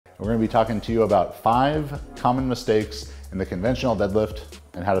We're going to be talking to you about 5 common mistakes in the conventional deadlift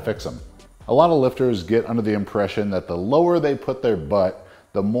and how to fix them. A lot of lifters get under the impression that the lower they put their butt,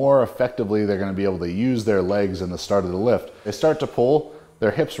 the more effectively they're going to be able to use their legs in the start of the lift. They start to pull, their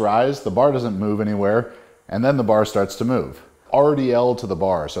hips rise, the bar doesn't move anywhere, and then the bar starts to move. RDL to the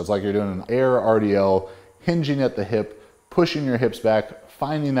bar, so it's like you're doing an air RDL, hinging at the hip, pushing your hips back,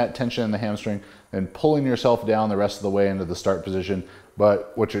 finding that tension in the hamstring, and pulling yourself down the rest of the way into the start position.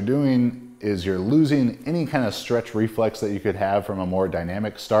 But what you're doing is you're losing any kind of stretch reflex that you could have from a more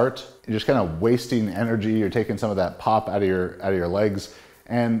dynamic start. You're just kind of wasting energy. You're taking some of that pop out of your legs.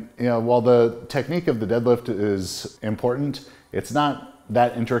 And while the technique of the deadlift is important, it's not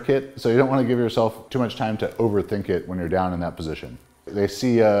that intricate, so you don't want to give yourself too much time to overthink it when you're down in that position. They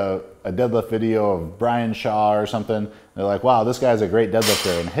see a deadlift video of Brian Shaw or something, they're like, wow, this guy's a great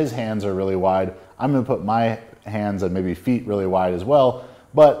deadlifter and his hands are really wide. I'm gonna put my hands and maybe feet really wide as well,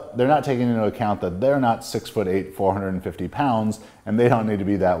 but they're not taking into account that they're not 6'8", 450 pounds, and they don't need to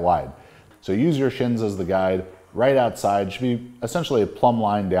be that wide. So use your shins as the guide. Right outside should be essentially a plumb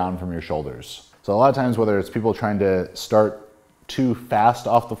line down from your shoulders. So a lot of times, whether it's people trying to start too fast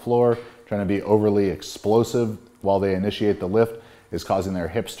off the floor, trying to be overly explosive while they initiate the lift, is causing their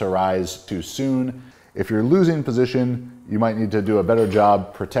hips to rise too soon. If you're losing position, you might need to do a better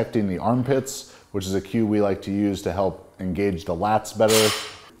job protecting the armpits, which is a cue we like to use to help engage the lats better.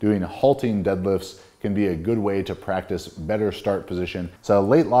 Doing halting deadlifts can be a good way to practice better start position. So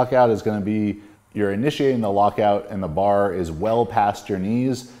late lockout is going to be you're initiating the lockout and the bar is well past your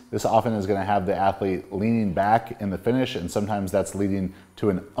knees. This often is going to have the athlete leaning back in the finish, and sometimes that's leading to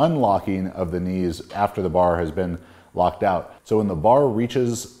an unlocking of the knees after the bar has been locked out. So when the bar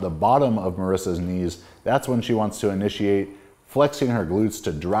reaches the bottom of Marisa's knees, that's when she wants to initiate flexing her glutes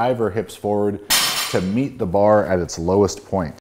to drive her hips forward to meet the bar at its lowest point.